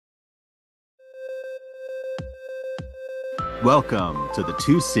Welcome to the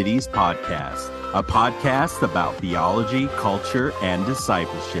Two Cities Podcast, a podcast about theology, culture, and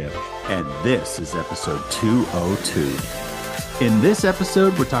discipleship. And this is episode 202. In this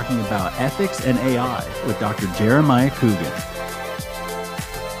episode, we're talking about ethics and AI with Dr. Jeremiah Coogan.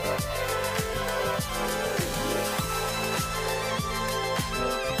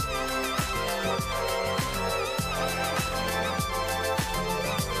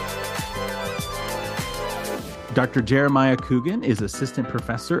 Dr. Jeremiah Coogan is assistant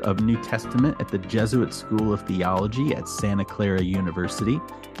professor of New Testament at the Jesuit School of Theology at Santa Clara University,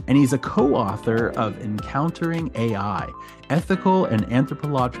 and he's a co-author of Encountering AI, Ethical and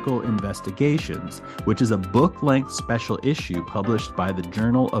Anthropological Investigations, which is a book-length special issue published by the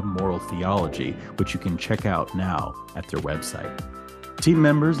Journal of Moral Theology, which you can check out now at their website. Team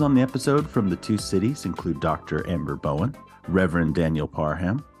members on the episode from the Two Cities include Dr. Amber Bowen, Reverend Daniel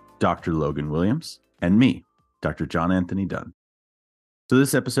Parham, Dr. Logan Williams, and me, Dr. John Anthony Dunn. So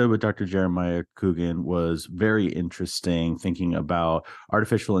this episode with Dr. Jeremiah Coogan was very interesting, thinking about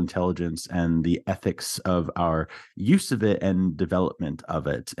artificial intelligence and the ethics of our use of it and development of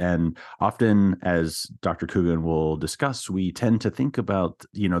it. And often, as Dr. Coogan will discuss, we tend to think about,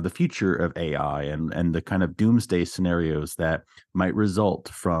 the future of AI and the kind of doomsday scenarios that might result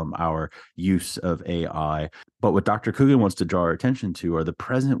from our use of AI. But what Dr. Coogan wants to draw our attention to are the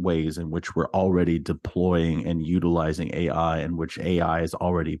present ways in which we're already deploying and utilizing AI, in which AI is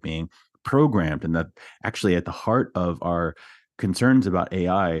already being programmed, and that actually at the heart of our concerns about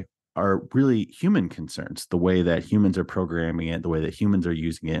AI are really human concerns, the way that humans are programming it, the way that humans are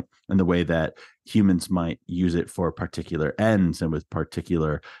using it, and the way that humans might use it for particular ends and with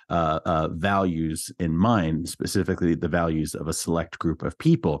particular values in mind, specifically the values of a select group of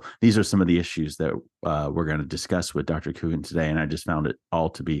people. These are some of the issues that we're going to discuss with Dr. Coogan today, and I just found it all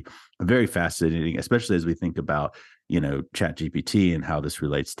to be very fascinating, especially as we think about ChatGPT and how this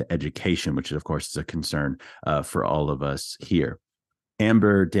relates to education, which of course is a concern for all of us here.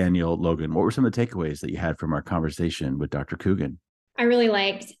 Amber, Daniel, Logan, what were some of the takeaways that you had from our conversation with Dr. Coogan? I really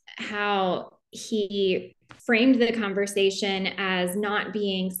liked how he framed the conversation as not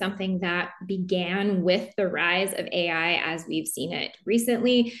being something that began with the rise of AI as we've seen it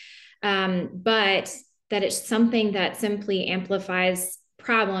recently, but that it's something that simply amplifies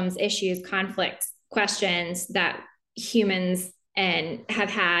problems, issues, conflicts, questions that humans have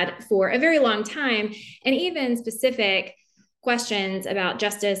had for a very long time, and even specific questions about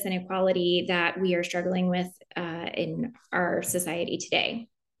justice and equality that we are struggling with in our society today.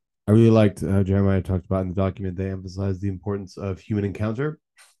 I really liked how Jeremiah talked about in the document. They emphasized the importance of human encounter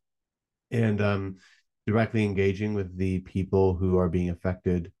and directly engaging with the people who are being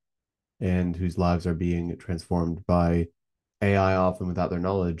affected and whose lives are being transformed by AI, often without their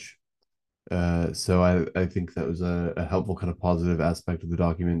knowledge. So I think that was a helpful kind of positive aspect of the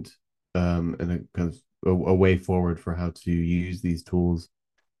document, and a kind of a way forward for how to use these tools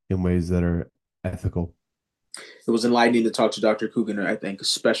in ways that are ethical. It was enlightening to talk to Dr. Coogan, I think,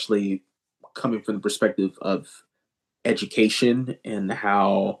 especially coming from the perspective of education and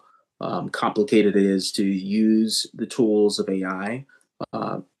how complicated it is to use the tools of AI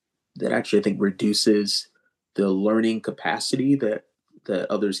that actually, I think, reduces the learning capacity that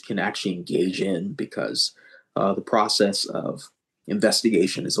others can actually engage in, because the process of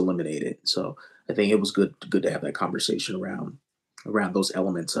investigation is eliminated. So I think it was good to have that conversation around those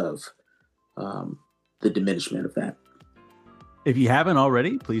elements of the diminishment of that. If you haven't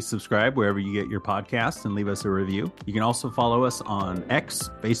already, please subscribe wherever you get your podcasts and leave us a review. You can also follow us on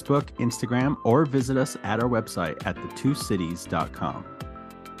X, Facebook, Instagram, or visit us at our website at thetwocities.com.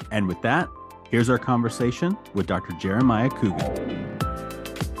 And with that, here's our conversation with Dr. Jeremiah Coogan.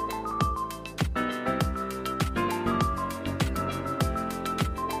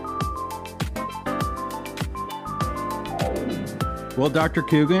 Well, Dr.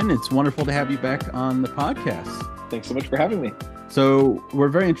 Coogan, it's wonderful to have you back on the podcast. Thanks so much for having me. So we're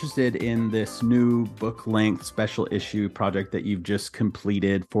very interested in this new book-length special issue project that you've just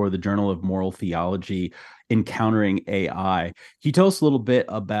completed for the Journal of Moral Theology, Encountering AI. Can you tell us a little bit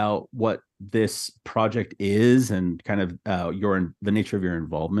about what this project is and kind of the nature of your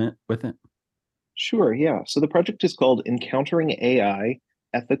involvement with it? Sure, yeah. So the project is called Encountering AI,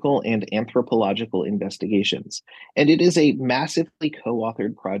 Ethical and Anthropological Investigations. And it is a massively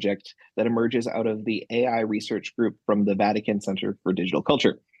co-authored project that emerges out of the AI research group from the Vatican Center for Digital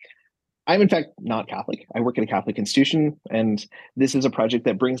Culture. I'm, in fact, not Catholic. I work at a Catholic institution, and this is a project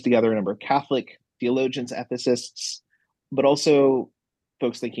that brings together a number of Catholic theologians, ethicists, but also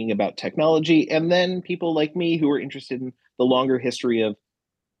folks thinking about technology, and then people like me who are interested in the longer history of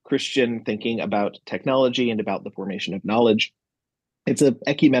Christian thinking about technology and about the formation of knowledge. It's an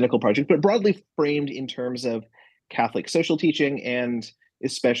ecumenical project, but broadly framed in terms of Catholic social teaching and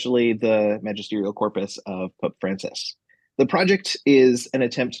especially the magisterial corpus of Pope Francis. The project is an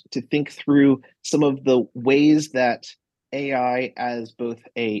attempt to think through some of the ways that AI as both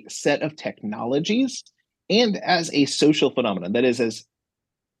a set of technologies and as a social phenomenon, that is, as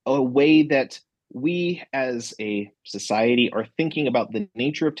a way that we as a society are thinking about the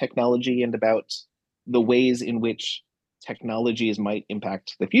nature of technology and about the ways in which technologies might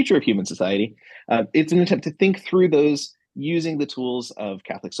impact the future of human society. It's an attempt to think through those using the tools of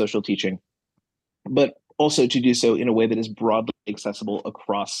Catholic social teaching, but also to do so in a way that is broadly accessible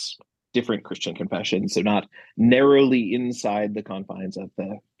across different Christian confessions. So not narrowly inside the confines of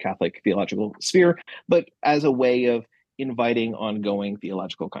the Catholic theological sphere, but as a way of inviting ongoing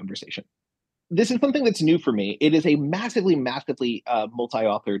theological conversation. This is something that's new for me. It is a massively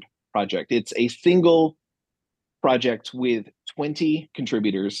multi-authored project. It's a single project with 20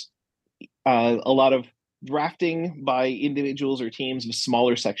 contributors, a lot of drafting by individuals or teams of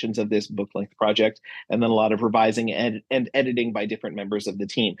smaller sections of this book-length project, and then a lot of revising and editing by different members of the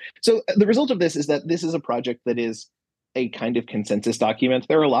team. So the result of this is that this is a project that is a kind of consensus document.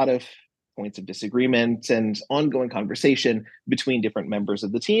 There are a lot of points of disagreement and ongoing conversation between different members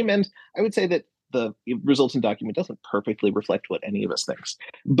of the team. And I would say that the resultant document doesn't perfectly reflect what any of us thinks,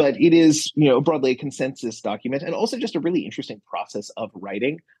 but it is, broadly a consensus document and also just a really interesting process of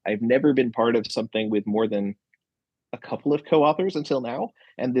writing. I've never been part of something with more than a couple of co-authors until now,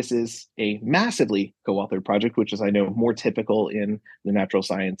 and this is a massively co-authored project, which is, I know, more typical in the natural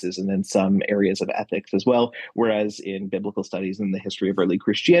sciences and then some areas of ethics as well, whereas in biblical studies and the history of early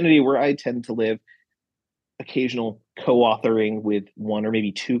Christianity, where I tend to live, occasional co-authoring with one or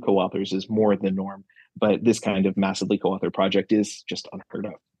maybe two co-authors is more the norm, but this kind of massively co-authored project is just unheard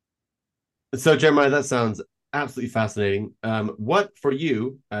of. So Jeremiah, that sounds absolutely fascinating. What, for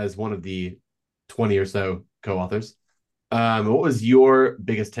you as one of the 20 or so co-authors, what was your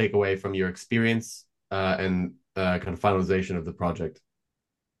biggest takeaway from your experience and kind of finalization of the project?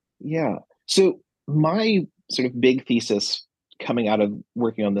 Yeah, so my sort of big thesis coming out of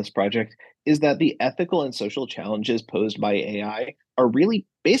working on this project is that the ethical and social challenges posed by AI are really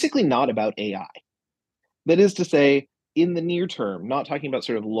basically not about AI. That is to say, in the near term, not talking about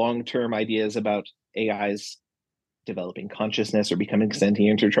sort of long-term ideas about AI's developing consciousness or becoming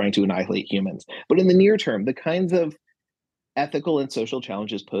sentient or trying to annihilate humans, but in the near term, the kinds of ethical and social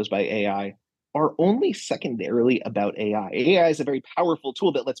challenges posed by AI are only secondarily about AI. AI is a very powerful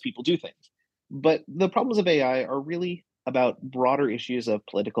tool that lets people do things, but the problems of AI are really about broader issues of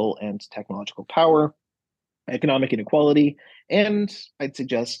political and technological power, economic inequality, and I'd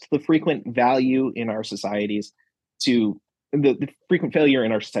suggest the frequent value in our societies to the frequent failure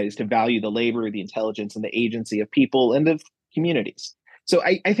in our societies to value the labor, the intelligence, and the agency of people and of communities. So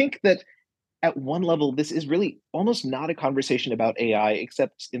I think that at one level, this is really almost not a conversation about AI,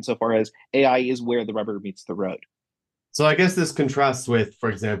 except insofar as AI is where the rubber meets the road. So I guess this contrasts with, for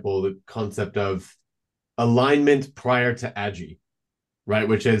example, the concept of alignment prior to agi, right?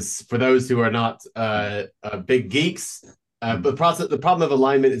 Which is, for those who are not big geeks, the problem of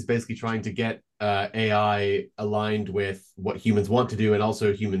alignment is basically trying to get AI aligned with what humans want to do and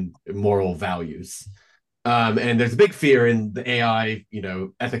also human moral values. And there's a big fear in the AI,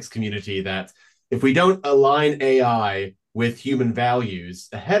 ethics community that if we don't align AI with human values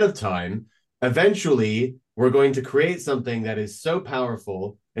ahead of time, eventually we're going to create something that is so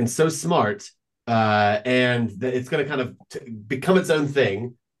powerful and so smart, and that it's going to kind of become its own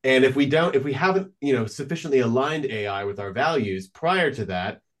thing. And if we haven't, sufficiently aligned AI with our values prior to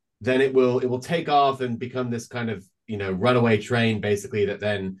that, then it will take off and become this kind of, runaway train, basically, that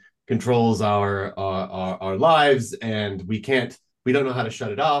then controls our lives, and we don't know how to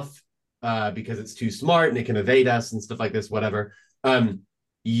shut it off because it's too smart and it can evade us and stuff like this, whatever.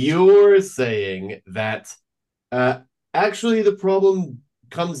 You're saying that actually the problem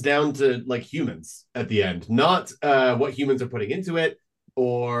comes down to like humans at the end, not what humans are putting into it,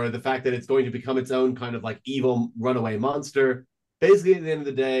 or the fact that it's going to become its own kind of like evil runaway monster. Basically, at the end of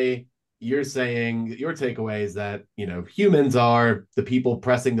the day, you're saying your takeaway is that, humans are the people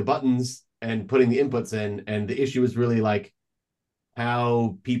pressing the buttons and putting the inputs in, and the issue is really like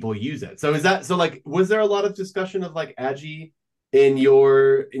how people use it. So was there a lot of discussion of like agi in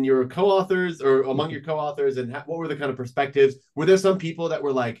your co-authors or among your co-authors, and what were the kind of perspectives? Were there some people that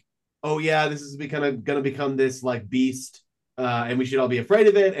were like, oh yeah, this is kind of going to become this like beast, and we should all be afraid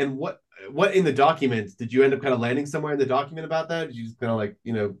of it? And what in the document did you end up kind of landing somewhere in the document about that? Did you just kind of like,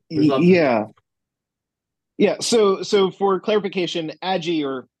 yeah. So for clarification, agi,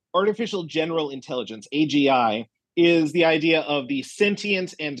 or artificial general intelligence, AGI, is the idea of the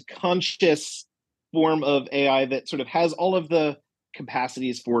sentient and conscious form of AI that sort of has all of the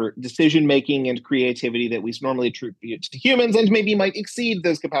capacities for decision making and creativity that we normally attribute to humans, and maybe might exceed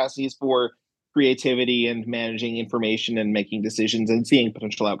those capacities for creativity and managing information and making decisions and seeing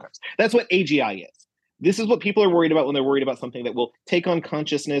potential outcomes. That's what AGI is. This is what people are worried about when they're worried about something that will take on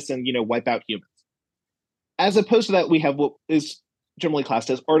consciousness and, wipe out humans. As opposed to that, we have what is generally classed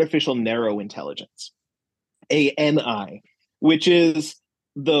as artificial narrow intelligence, ANI, which is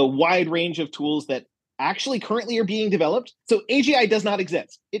the wide range of tools that actually currently are being developed. So AGI does not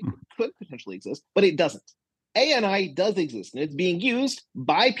exist. It could potentially exist, but it doesn't. ANI does exist, and it's being used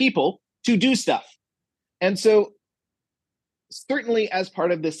by people to do stuff. And so certainly as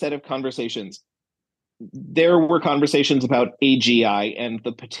part of this set of conversations, there were conversations about AGI and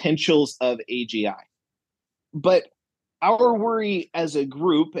the potentials of AGI. But our worry as a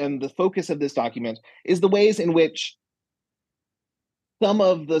group, and the focus of this document, is the ways in which some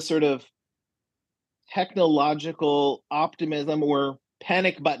of the sort of technological optimism or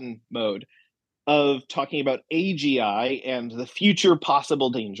panic button mode of talking about AGI and the future possible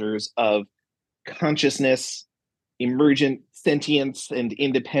dangers of consciousness, emergent sentience, and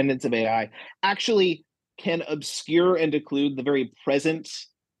independence of AI actually can obscure and occlude the very present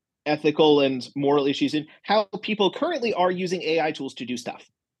ethical and moral issues in how people currently are using AI tools to do stuff.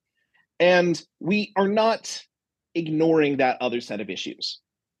 And we are not ignoring that other set of issues.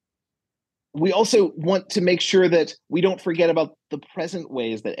 We also want to make sure that we don't forget about the present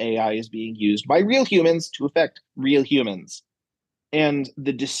ways that AI is being used by real humans to affect real humans, and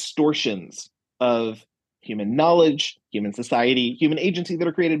the distortions of human knowledge, human society, human agency that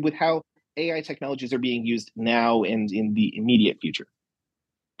are created with how AI technologies are being used now and in the immediate future.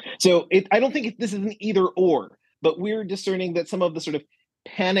 So I don't think this is an either or, but we're discerning that some of the sort of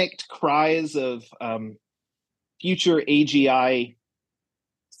panicked cries of future AGI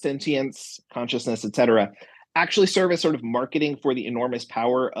sentience, consciousness, etc., actually serve as sort of marketing for the enormous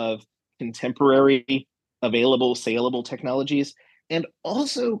power of contemporary available, saleable technologies, and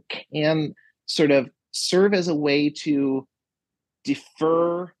also can sort of serve as a way to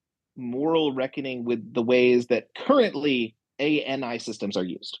defer moral reckoning with the ways that currently ANI systems are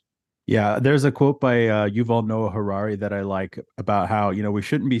used. Yeah, there's a quote by Yuval Noah Harari that I like about how, we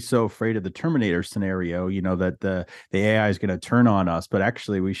shouldn't be so afraid of the Terminator scenario, that the AI is going to turn on us, but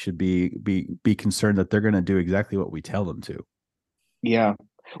actually we should be concerned that they're going to do exactly what we tell them to. Yeah.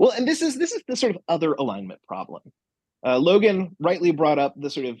 Well, and this is the sort of other alignment problem. Logan rightly brought up the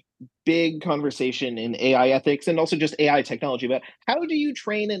sort of big conversation in AI ethics and also just AI technology about how do you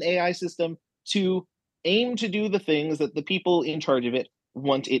train an AI system to aim to do the things that the people in charge of it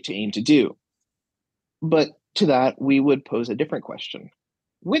want it to aim to do. But to that, we would pose a different question.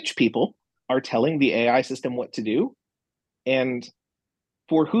 Which people are telling the AI system what to do? And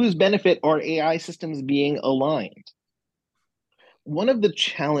for whose benefit are AI systems being aligned? One of the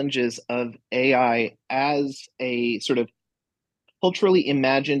challenges of AI as a sort of culturally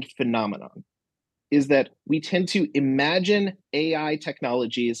imagined phenomenon is that we tend to imagine AI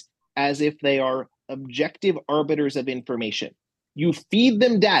technologies as if they are objective arbiters of information. You feed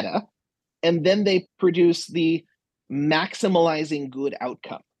them data, and then they produce the maximalizing good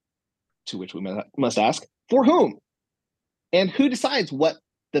outcome, to which we must ask, for whom? And who decides what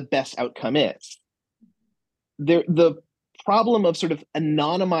the best outcome is? The problem of sort of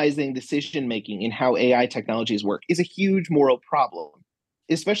anonymizing decision-making in how AI technologies work is a huge moral problem,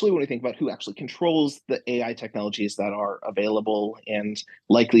 especially when we think about who actually controls the AI technologies that are available and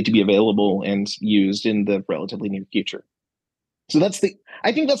likely to be available and used in the relatively near future. So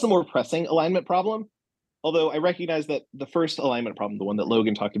I think that's the more pressing alignment problem. Although I recognize that the first alignment problem, the one that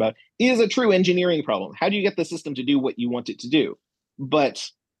Logan talked about, is a true engineering problem. How do you get the system to do what you want it to do? But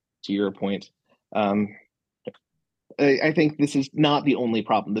to your point, I think this is not the only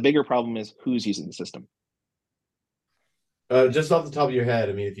problem. The bigger problem is who's using the system. Just off the top of your head,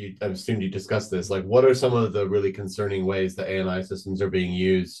 I mean, I assume you discussed this, like what are some of the really concerning ways that ANI systems are being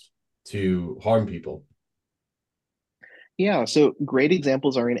used to harm people? Yeah, so great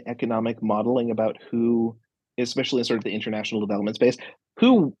examples are in economic modeling about who, especially in sort of the international development space,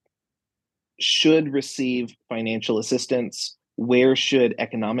 who should receive financial assistance, where should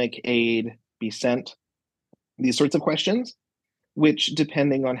economic aid be sent, these sorts of questions, which,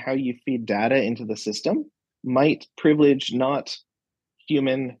 depending on how you feed data into the system, might privilege not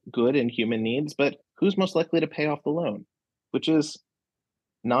human good and human needs, but who's most likely to pay off the loan, which is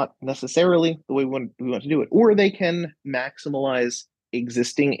not necessarily the way we want to do it. Or they can maximize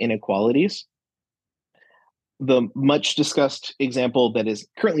existing inequalities. the much discussed example that is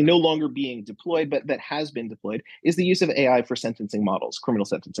currently no longer being deployed, but that has been deployed, is the use of AI for sentencing models, criminal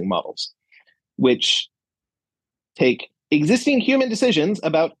sentencing models, which take existing human decisions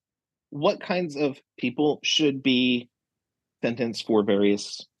about what kinds of people should be sentenced for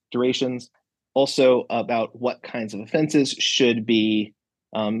various durations, also about what kinds of offenses should be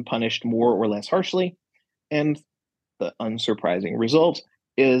punished more or less harshly. And the unsurprising result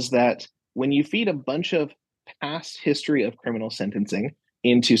is that when you feed a bunch of past history of criminal sentencing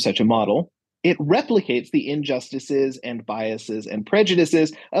into such a model, it replicates the injustices and biases and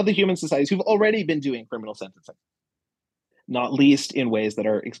prejudices of the human societies who've already been doing criminal sentencing, not least in ways that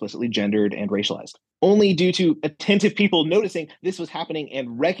are explicitly gendered and racialized. Only due to attentive people noticing this was happening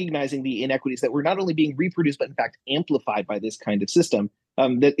and recognizing the inequities that were not only being reproduced, but in fact amplified by this kind of system,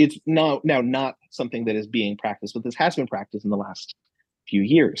 that it's now not something that is being practiced, but this has been practiced in the last few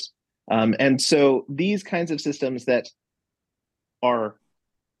years. And so these kinds of systems that are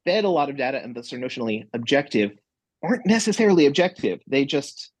fed a lot of data and thus are notionally objective aren't necessarily objective. They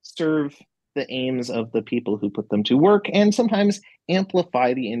just serve the aims of the people who put them to work and sometimes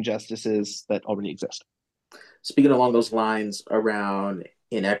amplify the injustices that already exist. Speaking along those lines around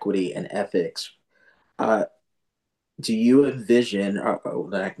inequity and ethics, do you envision,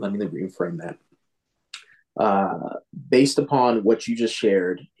 let me reframe that. Based upon what you just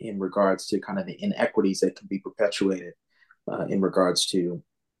shared in regards to kind of the inequities that can be perpetuated in regards to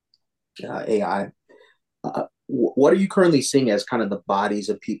AI, what are you currently seeing as kind of the bodies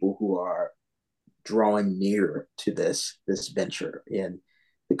of people who are drawing near to this venture? And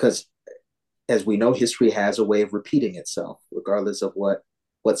because, as we know, history has a way of repeating itself, regardless of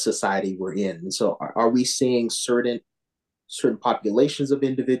what society we're in. And so, are we seeing certain populations of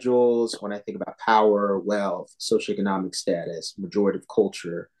individuals? When I think about power, wealth, socioeconomic status, majorative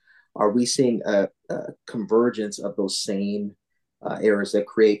culture, are we seeing a convergence of those same areas that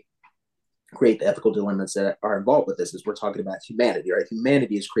create the ethical dilemmas that are involved with this? As we're talking about humanity, right?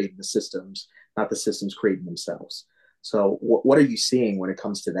 Humanity is creating the systems, not the systems creating themselves. So what are you seeing when it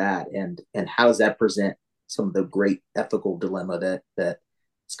comes to that, and how does that present some of the great ethical dilemma that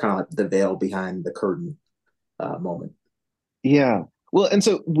it's kind of like the veil behind the curtain moment? Yeah. Well, and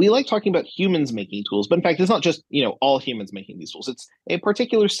so we like talking about humans making tools, but in fact, it's not just, all humans making these tools. It's a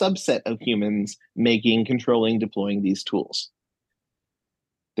particular subset of humans making, controlling, deploying these tools.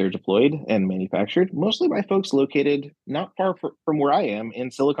 They're deployed and manufactured mostly by folks located not far from where I am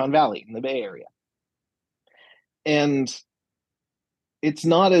in Silicon Valley, in the Bay Area. And it's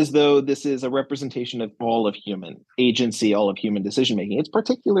not as though this is a representation of all of human agency, all of human decision making. It's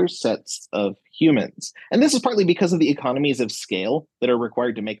particular sets of humans. And this is partly because of the economies of scale that are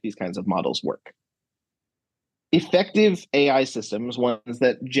required to make these kinds of models work. Effective AI systems, ones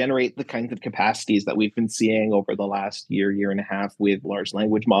that generate the kinds of capacities that we've been seeing over the last year and a half with large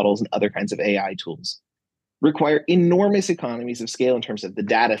language models and other kinds of AI tools, require enormous economies of scale in terms of the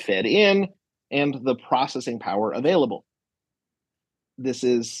data fed in and the processing power available. This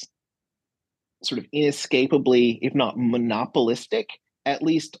is sort of inescapably, if not monopolistic, at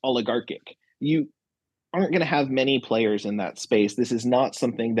least oligarchic. You aren't going to have many players in that space. This is not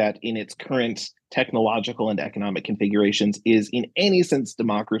something that in its current technological and economic configurations is in any sense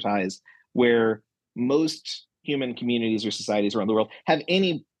democratized, where most human communities or societies around the world have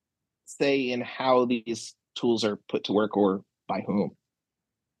any say in how these tools are put to work or by whom.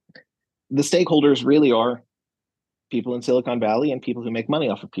 The stakeholders really are people in Silicon Valley and people who make money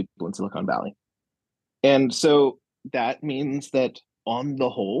off of people in Silicon Valley. And so that means that on the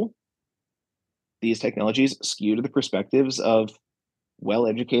whole, these technologies skew to the perspectives of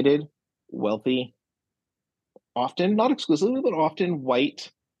well-educated, wealthy, often, not exclusively, but often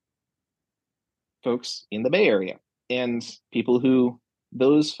white folks in the Bay Area, and people who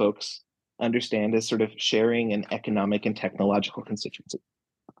those folks understand as sort of sharing an economic and technological constituency.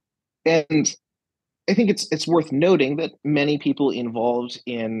 And I think it's worth noting that many people involved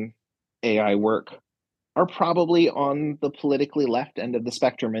in AI work are probably on the politically left end of the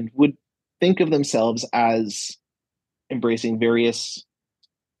spectrum and would think of themselves as embracing various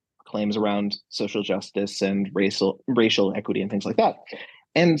claims around social justice and racial equity and things like that.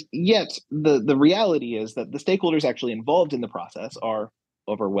 And yet the reality is that the stakeholders actually involved in the process are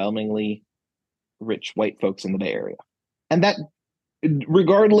overwhelmingly rich white folks in the Bay Area. And that,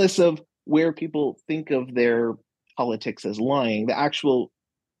 regardless of where people think of their politics as lying, the actual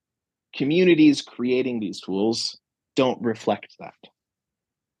communities creating these tools don't reflect that.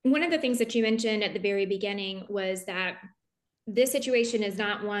 One of the things that you mentioned at the very beginning was that this situation is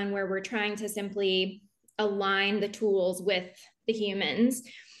not one where we're trying to simply align the tools with the humans.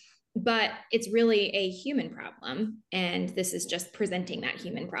 but it's really a human problem. And this is just presenting that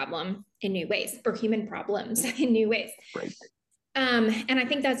human problem in new ways, or human problems in new ways. Right. And I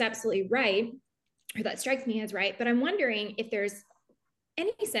think that's absolutely right, or that strikes me as right. But I'm wondering if there's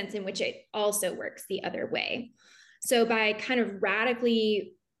any sense in which it also works the other way. So by kind of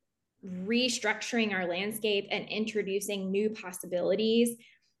radically restructuring our landscape and introducing new possibilities,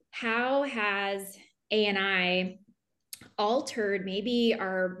 how has ANI altered maybe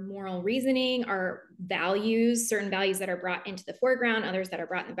our moral reasoning, our values, certain values that are brought into the foreground, others that are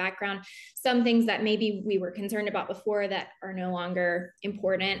brought in the background, some things that maybe we were concerned about before that are no longer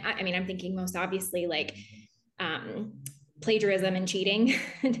important. I mean, I'm thinking most obviously like plagiarism and cheating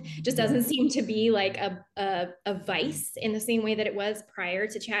just doesn't seem to be like a vice in the same way that it was prior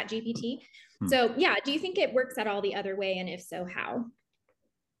to Chat GPT. So yeah, do you think it works at all the other way? And if so, how?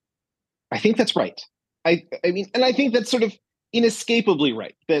 I think that's right. I mean, and I think that's sort of inescapably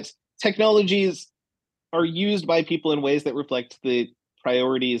right, that technologies are used by people in ways that reflect the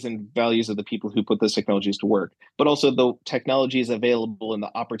priorities and values of the people who put those technologies to work, but also the technologies available and the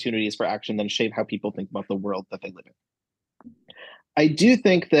opportunities for action then shape how people think about the world that they live in. I do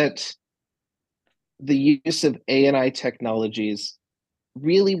think that the use of ANI technologies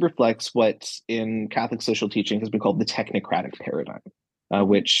really reflects what in Catholic social teaching has been called the technocratic paradigm,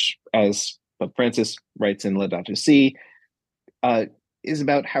 which, as Francis writes in Laudato Si, is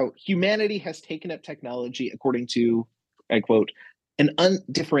about how humanity has taken up technology according to, I quote, an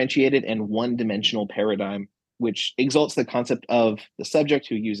undifferentiated and one-dimensional paradigm, which exalts the concept of the subject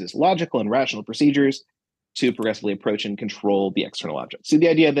who uses logical and rational procedures to progressively approach and control the external object. So the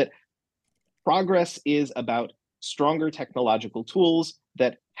idea that progress is about stronger technological tools,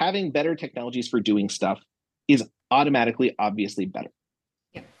 that having better technologies for doing stuff is automatically, obviously better.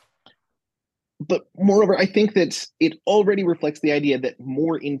 But moreover, I think that it already reflects the idea that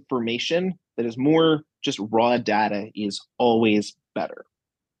more information, that is more just raw data, is always better.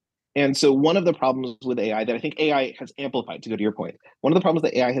 And so one of the problems with AI that I think AI has amplified, to go to your point, one of the problems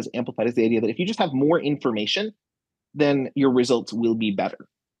that AI has amplified is the idea that if you just have more information, then your results will be better.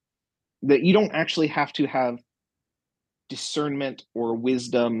 That you don't actually have to have discernment or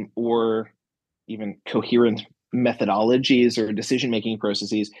wisdom or even coherent methodologies or decision-making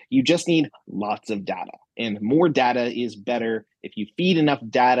processes. You just need lots of data, and more data is better. If you feed enough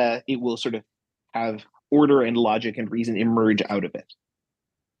data, it will sort of have order and logic and reason emerge out of it.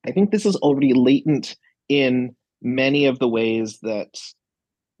 I think this is already latent in many of the ways that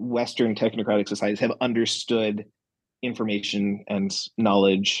Western technocratic societies have understood information and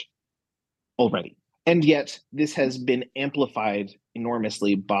knowledge already. And yet this has been amplified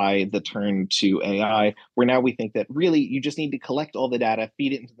enormously by the turn to AI, where now we think that really you just need to collect all the data,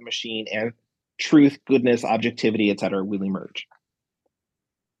 feed it into the machine, and truth, goodness, objectivity, et cetera, will emerge.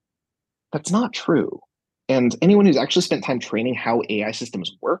 That's not true. And anyone who's actually spent time training how AI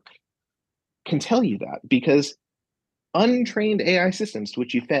systems work can tell you that, because untrained AI systems to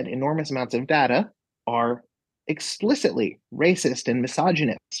which you fed enormous amounts of data are explicitly racist and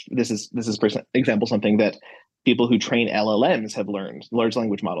misogynist. This is, for example, something that people who train LLMs have learned, large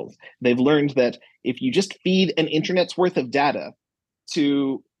language models. They've learned that if you just feed an internet's worth of data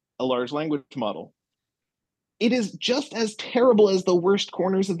to a large language model, it is just as terrible as the worst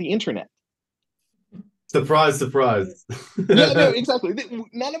corners of the internet. Surprise, surprise. Yeah, no, exactly.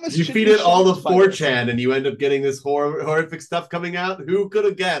 None of us. You feed it all of 4chan and you end up getting this horrific stuff coming out. Who could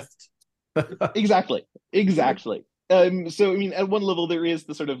have guessed? Exactly. So, I mean, at one level, there is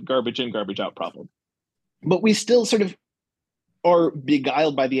the sort of garbage in, garbage out problem. But we still sort of are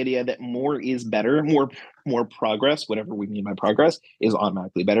beguiled by the idea that more is better, more progress, whatever we mean by progress, is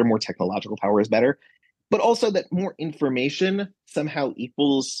automatically better, more technological power is better, but also that more information somehow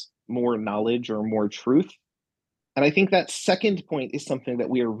equals more knowledge or more truth. And I think that second point is something that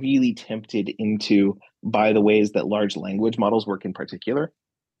we are really tempted into by the ways that large language models work in particular.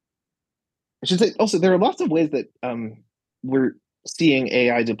 I should say also, there are lots of ways that we're seeing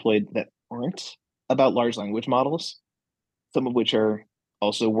AI deployed that aren't about large language models, some of which are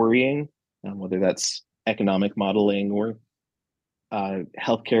also worrying, whether that's economic modeling or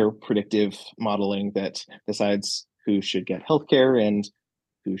healthcare predictive modeling that decides who should get healthcare and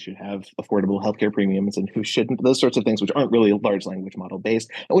who should have affordable healthcare premiums and who shouldn't, those sorts of things, which aren't really large language model based,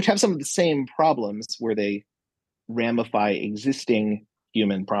 and which have some of the same problems where they ramify existing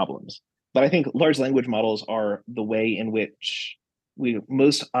human problems. But I think large language models are the way in which we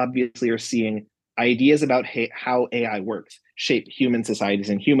most obviously are seeing ideas about how AI works shape human societies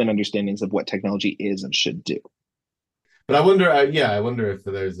and human understandings of what technology is and should do. But I wonder, I wonder if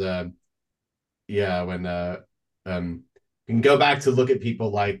there's, when you can go back to look at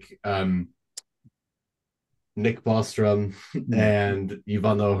people like Nick Bostrom and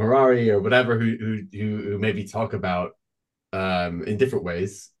Yuval Noah Harari or whatever, who maybe talk about in different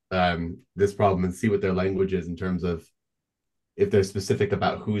ways this problem, and see what their language is in terms of if they're specific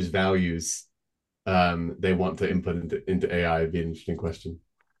about whose values they want to input into AI. Would be an interesting question.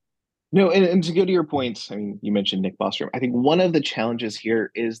 No, and to go to your point, I mean, you mentioned Nick Bostrom. I think one of the challenges here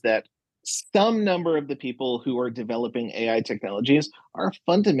is that some number of the people who are developing AI technologies are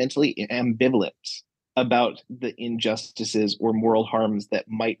fundamentally ambivalent about the injustices or moral harms that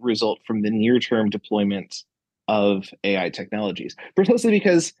might result from the near-term deployment of AI technologies. Precisely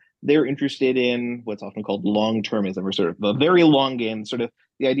because they're interested in what's often called long-termism, or sort of a very long game, sort of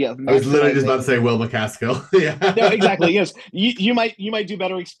the idea of maximizing. I was literally just about to say Will McCaskill. Yeah. No, exactly. Yes, you might do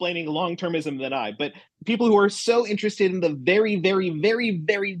better explaining long-termism than I. But people who are so interested in the very, very, very,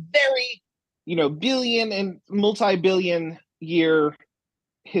 very, very, billion and multi-billion year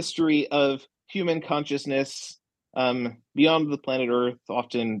history of human consciousness beyond the planet Earth,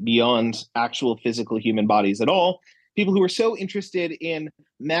 often beyond actual physical human bodies at all. People who are so interested in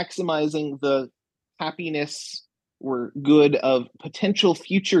maximizing the happiness or good of potential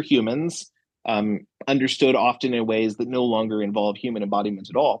future humans, understood often in ways that no longer involve human embodiment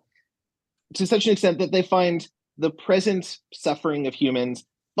at all, to such an extent that they find the present suffering of humans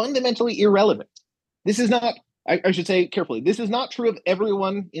fundamentally irrelevant. This is not, I should say carefully, this is not true of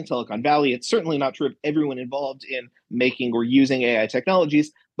everyone in Silicon Valley. It's certainly not true of everyone involved in making or using AI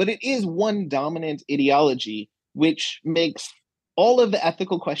technologies, but it is one dominant ideology which makes all of the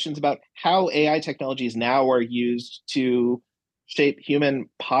ethical questions about how AI technologies now are used to shape human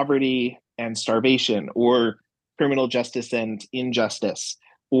poverty and starvation, or criminal justice and injustice,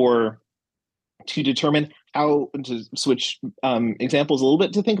 or to determine how, to switch examples a little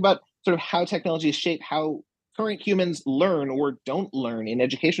bit, to think about sort of how technologies shape how current humans learn or don't learn in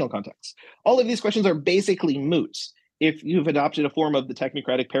educational contexts. All of these questions are basically moot if you've adopted a form of the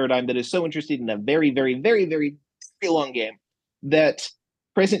technocratic paradigm that is so interested in a very, very, very, very, very long game that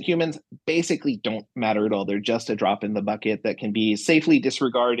present humans basically don't matter at all. They're just a drop in the bucket that can be safely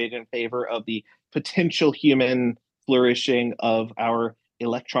disregarded in favor of the potential human flourishing of our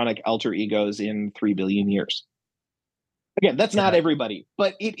electronic alter egos in 3 billion years. Again, that's not everybody,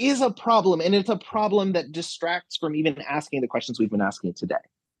 but it is a problem, and it's a problem that distracts from even asking the questions we've been asking today.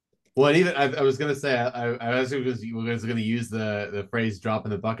 Well, and even I was going to say, I was going to use the phrase "drop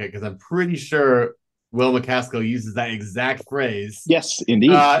in the bucket" because I'm pretty sure Will McCaskill uses that exact phrase. Yes,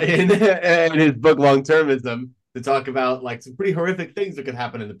 indeed. In his book Long Termism, to talk about like some pretty horrific things that could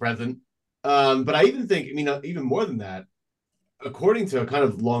happen in the present. But I even think, even more than that, according to a kind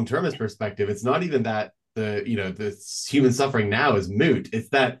of long-termist perspective, it's not even that the human suffering now is moot. It's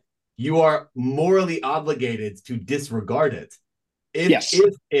that you are morally obligated to disregard it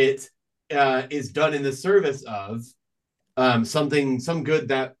if it is done in the service of some good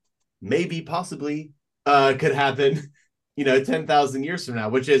that maybe possibly could happen 10,000 years from now,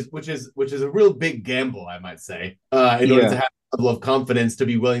 which is a real big gamble, I might say, in order to have a level of confidence to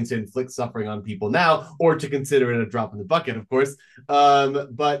be willing to inflict suffering on people now, or to consider it a drop in the bucket, of course.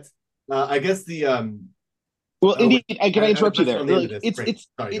 But I guess the well, indeed, can I interrupt you there? It's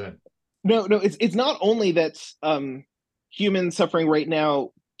not only that human suffering right now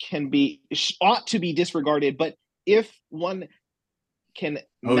ought to be disregarded, but if one can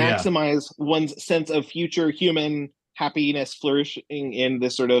maximize one's sense of future human happiness flourishing in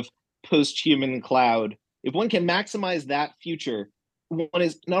this sort of post-human cloud, if one can maximize that future, one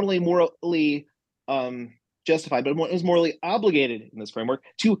is not only morally justified, but one is morally obligated in this framework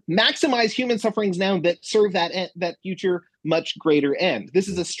to maximize human sufferings now that serve that future much greater end. This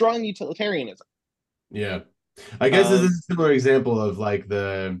is a strong utilitarianism. Yeah, I guess this is a similar example of like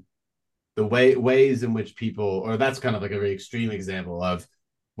the ways in which people, or that's kind of like a very extreme example of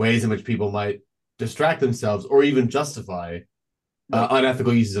ways in which people might distract themselves or even justify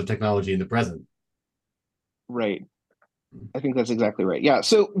unethical uses of technology in the present. Right. I think that's exactly right. Yeah.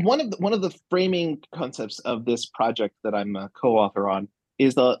 So one of the framing concepts of this project that I'm a co-author on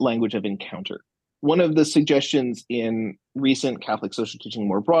is the language of encounter. One of the suggestions in recent Catholic social teaching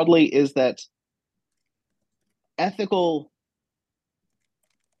more broadly is that ethical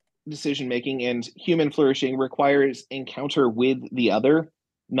decision-making and human flourishing requires encounter with the other,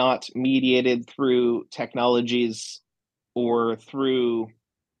 not mediated through technologies or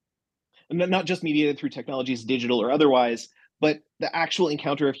not just mediated through technologies, digital or otherwise, but the actual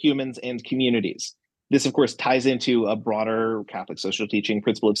encounter of humans and communities. This, of course, ties into a broader Catholic social teaching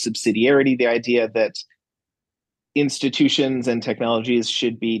principle of subsidiarity, the idea that institutions and technologies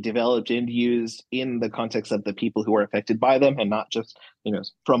should be developed and used in the context of the people who are affected by them, and not just,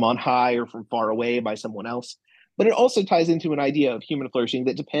 from on high or from far away by someone else. But it also ties into an idea of human flourishing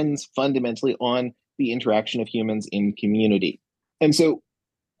that depends fundamentally on the interaction of humans in community. And so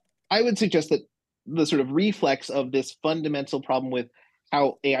I would suggest that the sort of reflex of this fundamental problem with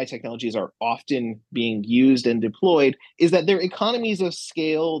how AI technologies are often being used and deployed is that their economies of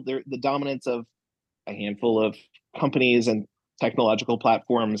scale, the dominance of a handful of companies and technological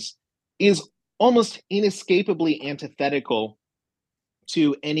platforms, is almost inescapably antithetical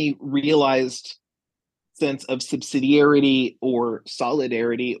to any realized sense of subsidiarity or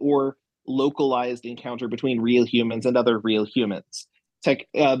solidarity or localized encounter between real humans and other real humans.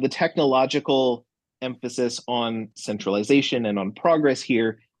 The technological emphasis on centralization and on progress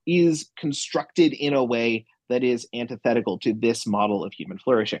here is constructed in a way that is antithetical to this model of human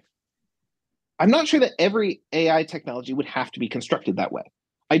flourishing. I'm not sure that every AI technology would have to be constructed that way.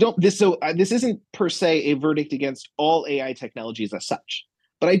 This isn't per se a verdict against all AI technologies as such,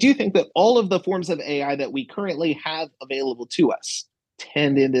 but I do think that all of the forms of AI that we currently have available to us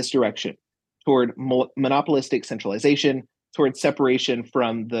tend in this direction, toward monopolistic centralization, toward separation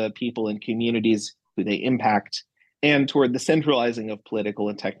from the people and communities who they impact, and toward the centralizing of political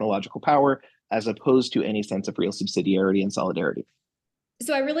and technological power, as opposed to any sense of real subsidiarity and solidarity.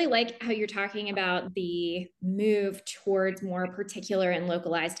 So I really like how you're talking about the move towards more particular and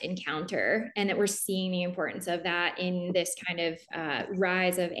localized encounter, and that we're seeing the importance of that in this kind of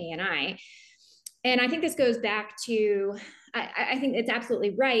rise of ANI. And I think this goes back to, I think it's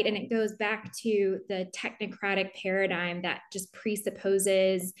absolutely right. And it goes back to the technocratic paradigm that just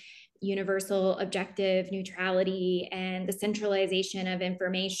presupposes universal objective neutrality and the centralization of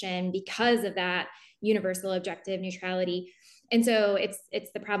information because of that universal objective neutrality. And so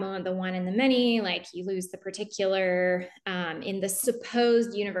it's the problem of the one and the many, like you lose the particular in the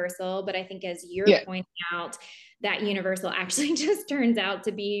supposed universal. But I think as you're pointing out, that universal actually just turns out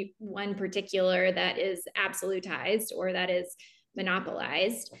to be one particular that is absolutized or that is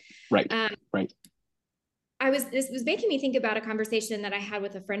monopolized. Right, right. This was making me think about a conversation that I had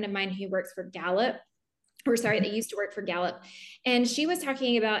with a friend of mine who works for Gallup, they used to work for Gallup. And she was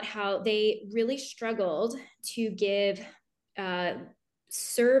talking about how they really struggled to give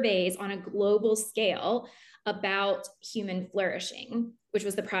surveys on a global scale about human flourishing, which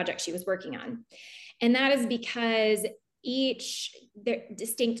was the project she was working on. And that is because their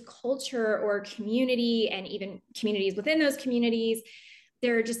distinct culture or community, and even communities within those communities,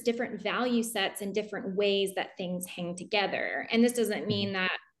 there are just different value sets and different ways that things hang together. And this doesn't mean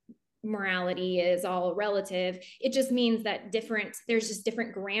that morality is all relative. It just means that there's just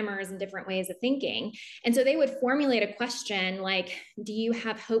different grammars and different ways of thinking. And so they would formulate a question like, do you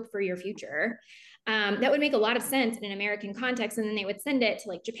have hope for your future? That would make a lot of sense in an American context. And then they would send it to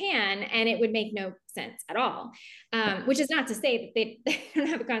like Japan and it would make no sense at all. Which is not to say that they don't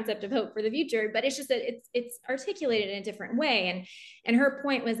have a concept of hope for the future, but it's just that it's articulated in a different way. And her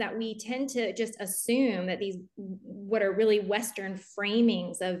point was that we tend to just assume that these, what are really Western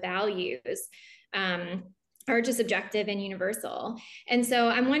framings of values, are just objective and universal. And so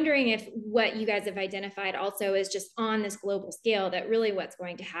I'm wondering if what you guys have identified also is just on this global scale, that really what's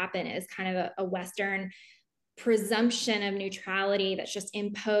going to happen is kind of a Western presumption of neutrality that's just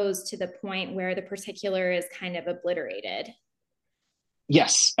imposed to the point where the particular is kind of obliterated.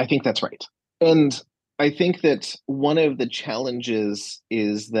 Yes, I think that's right. And I think that one of the challenges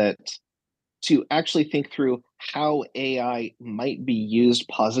is that to actually think through how AI might be used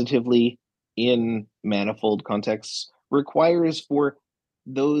positively in manifold contexts requires for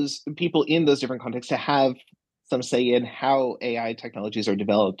those people in those different contexts to have some say in how AI technologies are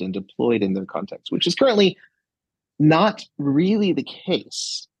developed and deployed in their context, which is currently not really the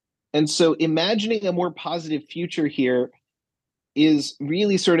case. And so imagining a more positive future here is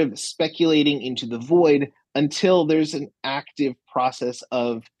really sort of speculating into the void until there's an active process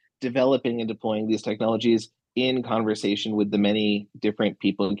of developing and deploying these technologies in conversation with the many different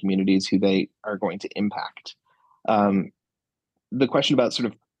people and communities who they are going to impact. The question about sort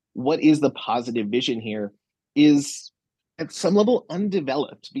of what is the positive vision here is at some level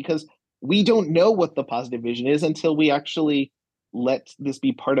undeveloped, because we don't know what the positive vision is until we actually let this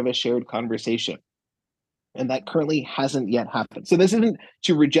be part of a shared conversation. And that currently hasn't yet happened. So this isn't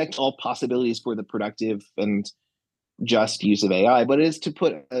to reject all possibilities for the productive and just use of AI, but it is to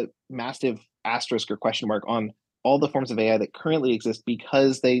put a massive asterisk or question mark on all the forms of AI that currently exist,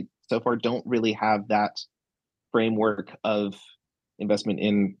 because they so far don't really have that framework of investment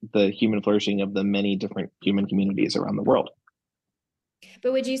in the human flourishing of the many different human communities around the world.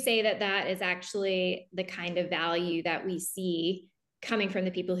 But would you say that that is actually the kind of value that we see coming from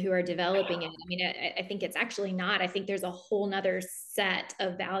the people who are developing it? I mean, I think it's actually not. I think there's a whole nother set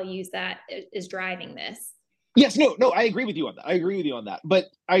of values that is driving this. Yes, no, I agree with you on that. I agree with you on that. But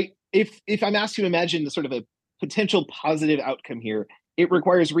if I'm asked to imagine the sort of a potential positive outcome here, it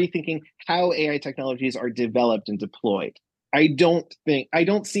requires rethinking how AI technologies are developed and deployed. I don't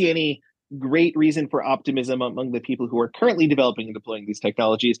see any great reason for optimism among the people who are currently developing and deploying these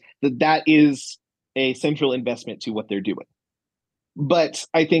technologies that is a central investment to what they're doing. But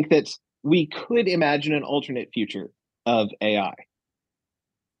I think that we could imagine an alternate future of AI.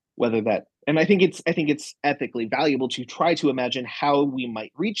 Whether that, and I think it's ethically valuable to try to imagine how we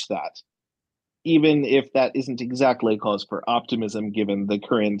might reach that, even if that isn't exactly a cause for optimism given the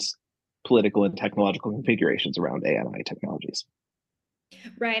current political and technological configurations around AI technologies.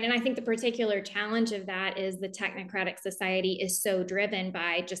 Right. And I think the particular challenge of that is the technocratic society is so driven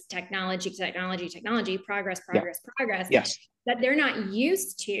by just technology, progress, Yes. that they're not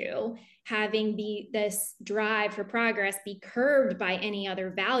used to having this drive for progress be curbed by any other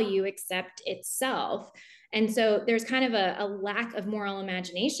value except itself. And so there's kind of a lack of moral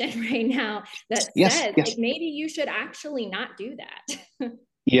imagination right now that says, like, maybe you should actually not do that.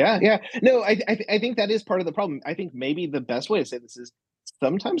 Yeah. No, I think that is part of the problem. I think maybe the best way to say this is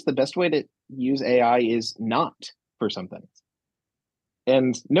sometimes the best way to use AI is not for something.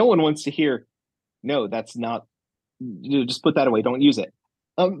 And no one wants to hear, no, that's not, just put that away, don't use it.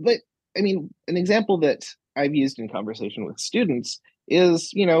 But I mean, an example that I've used in conversation with students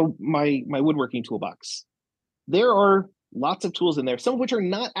is, my woodworking toolbox. There are lots of tools in there, some of which are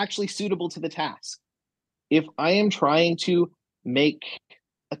not actually suitable to the task. If I am trying to make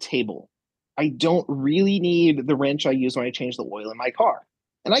a table, I don't really need the wrench I use when I change the oil in my car.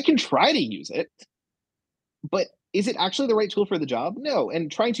 And I can try to use it, but is it actually the right tool for the job? No.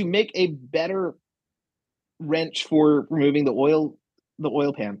 And trying to make a better wrench for removing the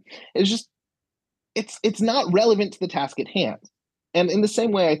oil pan is just, it's not relevant to the task at hand. And in the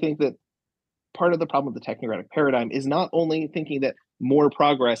same way, I think that part of the problem with the technocratic paradigm is not only thinking that more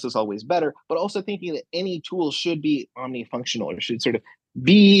progress is always better, but also thinking that any tool should be omnifunctional or should sort of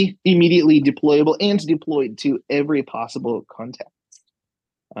be immediately deployable and deployed to every possible context,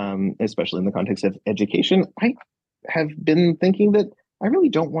 especially in the context of education. I have been thinking that I really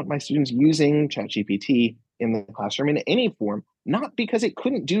don't want my students using ChatGPT in the classroom in any form, not because it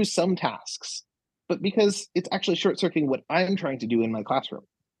couldn't do some tasks, but because it's actually short-circuiting what I'm trying to do in my classroom.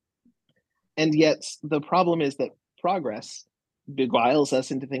 And yet the problem is that progress beguiles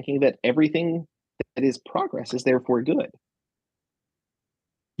us into thinking that everything that is progress is therefore good.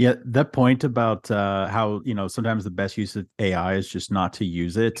 Yeah, that point about how sometimes the best use of AI is just not to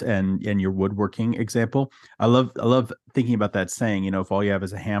use it, and your woodworking example, I love thinking about that saying, if all you have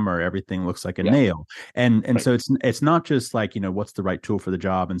is a hammer, everything looks like a nail, and right. So it's not just like what's the right tool for the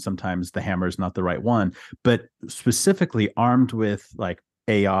job, and sometimes the hammer is not the right one, but specifically armed with like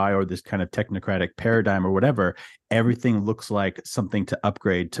AI or this kind of technocratic paradigm or whatever, everything looks like something to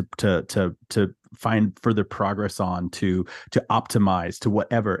upgrade, to find further progress on, to optimize, to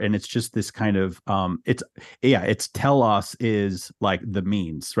whatever. And it's just this kind of it's telos is like the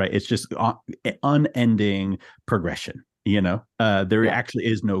means, right? It's just unending progression. There actually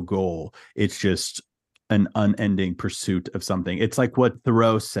is no goal. It's just an unending pursuit of something. It's like what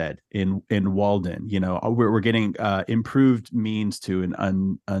Thoreau said in Walden. We're getting improved means to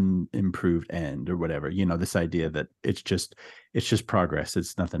an unimproved end, or whatever. This idea that it's just progress.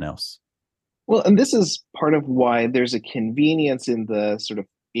 It's nothing else. Well, and this is part of why there's a convenience in the sort of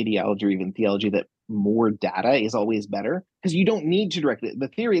ideology or even theology that more data is always better, because you don't need to direct it. The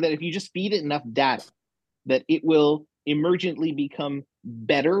theory that if you just feed it enough data, that it will emergently become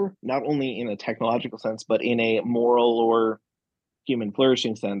better, not only in a technological sense, but in a moral or human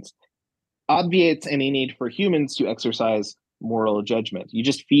flourishing sense, obviates any need for humans to exercise moral judgment. You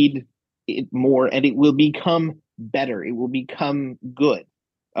just feed it more and it will become better. It will become good.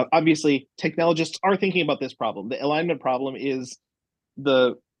 Obviously, technologists are thinking about this problem. The alignment problem is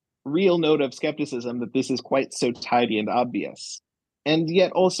the real note of skepticism that this is quite so tidy and obvious. And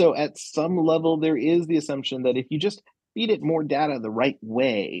yet also at some level, there is the assumption that if you just feed it more data the right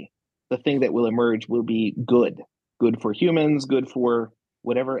way, the thing that will emerge will be good for humans, good for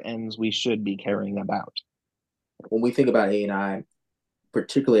whatever ends we should be caring about. When we think about AI,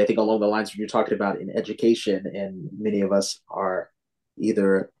 particularly, I think along the lines you're talking about in education, and many of us are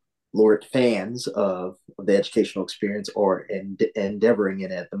either lurid fans of the educational experience or endeavoring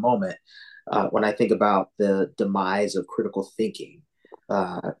in it at the moment. When I think about the demise of critical thinking,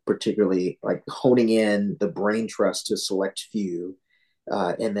 particularly like honing in the brain trust to select few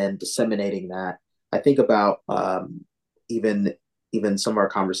and then disseminating that. I think about even even some of our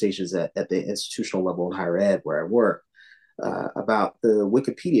conversations at the institutional level in higher ed where I work about the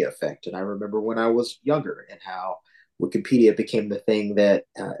Wikipedia effect. And I remember when I was younger and how Wikipedia became the thing that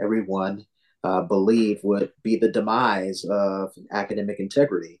everyone believed would be the demise of academic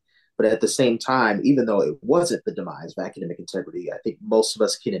integrity. But at the same time, even though it wasn't the demise of academic integrity, I think most of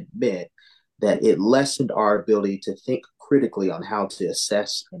us can admit that it lessened our ability to think critically on how to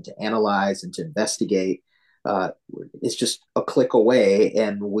assess and to analyze and to investigate. It's just a click away,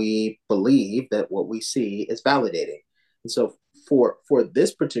 and we believe that what we see is validating. And so, for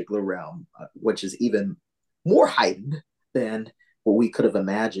this particular realm, which is even more heightened than what we could have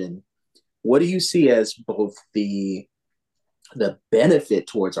imagined, what do you see as both the benefit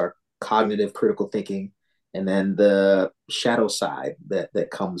towards our cognitive critical thinking, and then the shadow side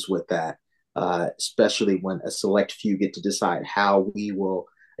that comes with that, especially when a select few get to decide how we will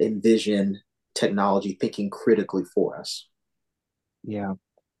envision technology thinking critically for us? Yeah,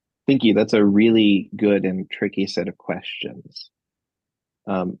 thank you. That's a really good and tricky set of questions.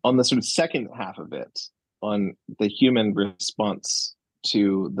 On the sort of second half of it, on the human response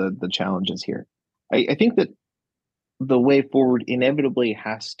to the challenges here, I think that the way forward inevitably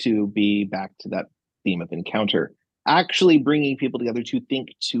has to be back to that theme of encounter, actually bringing people together to think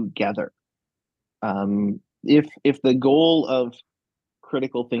together. If the goal of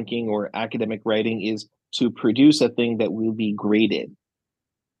critical thinking or academic writing is to produce a thing that will be graded,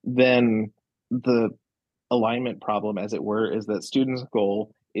 then the alignment problem, as it were, is that students'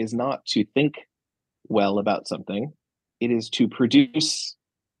 goal is not to think well about something, it is to produce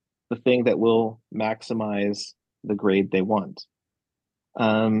the thing that will maximize the grade they want.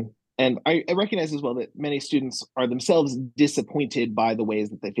 And I recognize as well that many students are themselves disappointed by the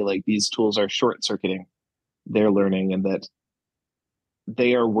ways that they feel like these tools are short-circuiting their learning, and that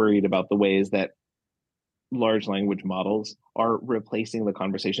they are worried about the ways that large language models are replacing the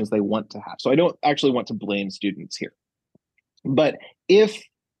conversations they want to have. So I don't actually want to blame students here. But if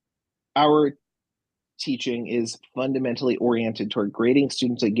our teaching is fundamentally oriented toward grading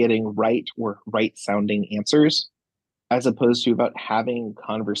students at getting right or right sounding answers, as opposed to about having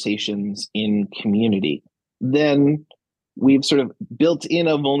conversations in community, then we've sort of built in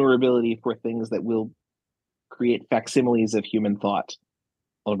a vulnerability for things that will create facsimiles of human thought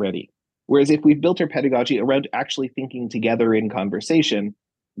already. Whereas if we've built our pedagogy around actually thinking together in conversation,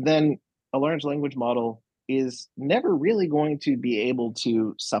 then a large language model is never really going to be able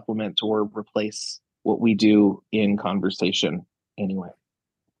to supplement or replace what we do in conversation anyway.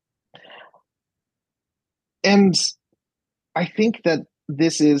 And I think that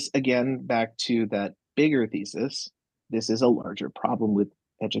this is, again, back to that bigger thesis. This is a larger problem with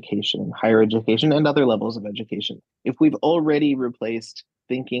education, higher education, and other levels of education. If we've already replaced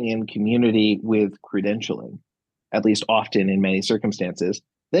thinking in community with credentialing, at least often in many circumstances,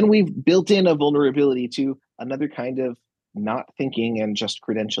 then we've built in a vulnerability to another kind of not thinking and just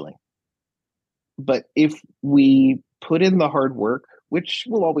credentialing. But if we put in the hard work, which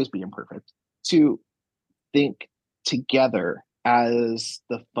will always be imperfect, to think together as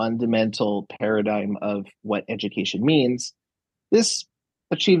the fundamental paradigm of what education means, this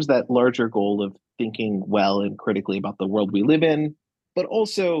achieves that larger goal of thinking well and critically about the world we live in, but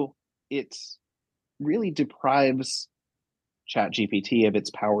also it really deprives ChatGPT of its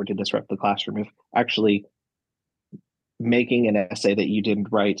power to disrupt the classroom. If actually making an essay that you didn't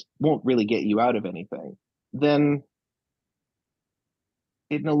write won't really get you out of anything, then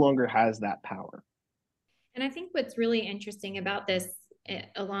it no longer has that power. And I think what's really interesting about this,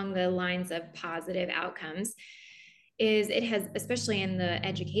 along the lines of positive outcomes, is it has, especially in the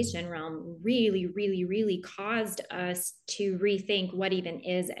education realm, really, really, really caused us to rethink what even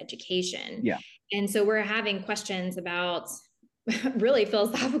is education. Yeah. And so we're having questions about really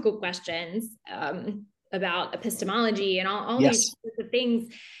philosophical questions about epistemology and all Yes. these sorts of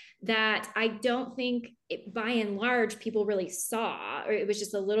things that I don't think by and large people really saw, or it was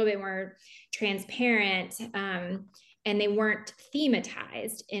just a little bit more transparent, and they weren't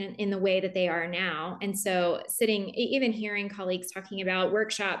thematized in the way that they are now. And so even hearing colleagues talking about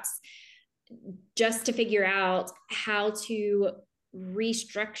workshops just to figure out how to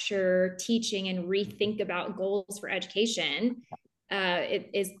restructure teaching and rethink about goals for education, it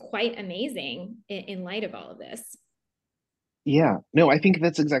is quite amazing in light of all of this. Yeah, no, I think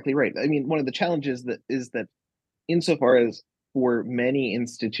that's exactly right. I mean, one of the challenges is that insofar as for many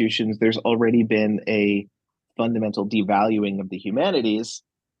institutions, there's already been a fundamental devaluing of the humanities,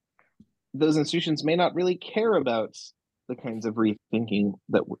 those institutions may not really care about the kinds of rethinking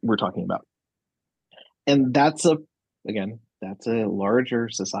that we're talking about. And that's again, that's a larger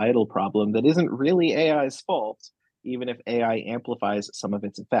societal problem that isn't really AI's fault, even if AI amplifies some of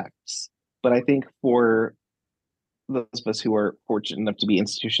its effects. But I think for those of us who are fortunate enough to be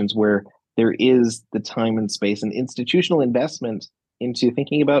institutions where there is the time and space and institutional investment into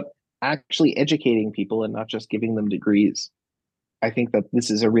thinking about actually educating people and not just giving them degrees, I think that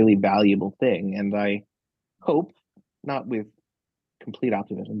this is a really valuable thing. And I hope, not with complete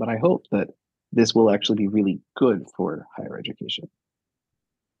optimism, but I hope that this will actually be really good for higher education.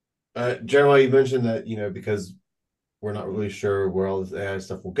 Jeremiah, you mentioned that, because we're not really sure where all this AI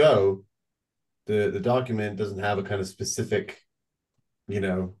stuff will go, the document doesn't have a kind of specific,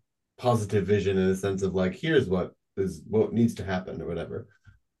 positive vision in the sense of like, here's what needs to happen or whatever.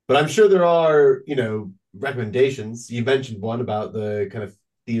 But I'm sure there are, recommendations. You mentioned one about the kind of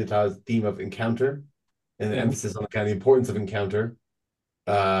theme of encounter and the emphasis on kind of the importance of encounter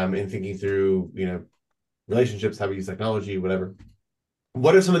in thinking through, relationships, how we use technology, whatever.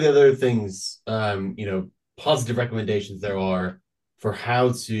 What are some of the other things, positive recommendations there are for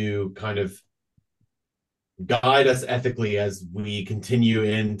how to kind of guide us ethically as we continue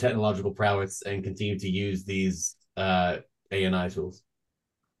in technological prowess and continue to use these ANI tools?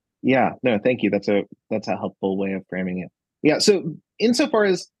 Yeah, no, thank you. That's a helpful way of framing it. Yeah, so insofar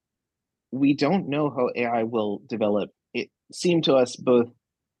as we don't know how AI will develop, it seemed to us both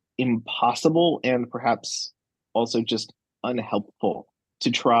impossible and perhaps also just unhelpful to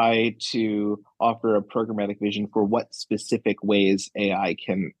try to offer a programmatic vision for what specific ways AI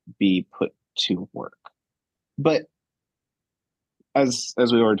can be put to work. But as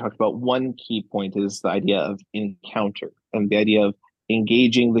we already talked about, one key point is the idea of encounter and the idea of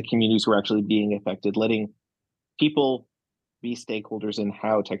engaging the communities who are actually being affected, letting people be stakeholders in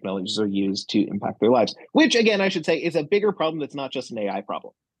how technologies are used to impact their lives, which again, I should say, is a bigger problem that's not just an AI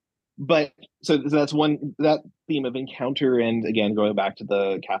problem. But so that's that theme of encounter, and again, going back to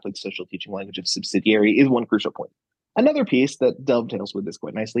the Catholic social teaching language of subsidiary, is one crucial point. Another piece that dovetails with this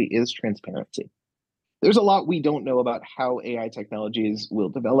quite nicely is transparency. There's a lot we don't know about how AI technologies will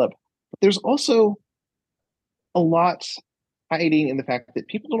develop, but there's also a lot hiding in the fact that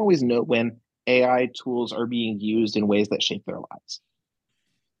people don't always know when AI tools are being used in ways that shape their lives.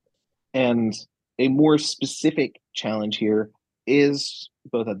 And a more specific challenge here is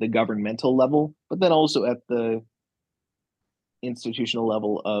both at the governmental level, but then also at the institutional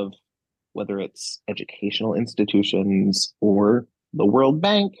level of whether it's educational institutions or the World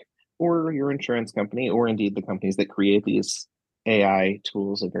Bank or your insurance company, or indeed the companies that create these AI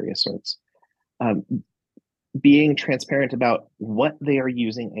tools of various sorts. Being transparent about what they are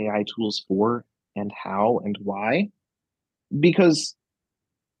using AI tools for and how and why, because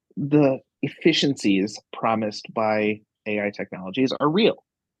the efficiencies promised by AI technologies are real.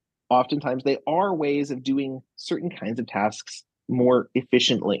 Oftentimes, they are ways of doing certain kinds of tasks more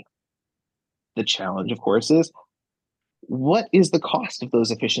efficiently. The challenge, of course, is what is the cost of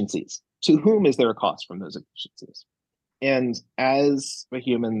those efficiencies? To whom is there a cost from those efficiencies? And as a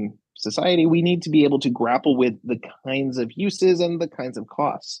human society, we need to be able to grapple with the kinds of uses and the kinds of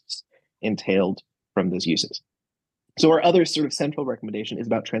costs entailed from those uses. So our other sort of central recommendation is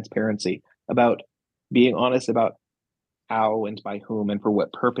about transparency, about being honest about how and by whom and for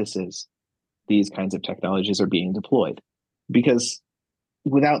what purposes these kinds of technologies are being deployed. Because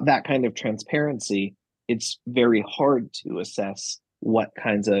without that kind of transparency, it's very hard to assess what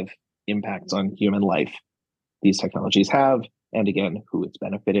kinds of impacts on human life these technologies have, and again, who it's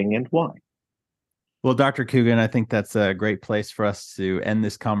benefiting and why. Well, Dr. Coogan, I think that's a great place for us to end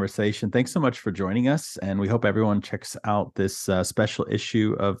this conversation. Thanks so much for joining us, and we hope everyone checks out this special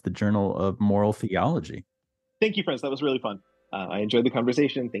issue of the Journal of Moral Theology. Thank you, friends. That was really fun. I enjoyed the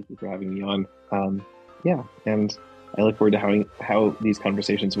conversation. Thank you for having me on. And I look forward to how these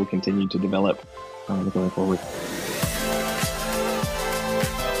conversations will continue to develop going forward.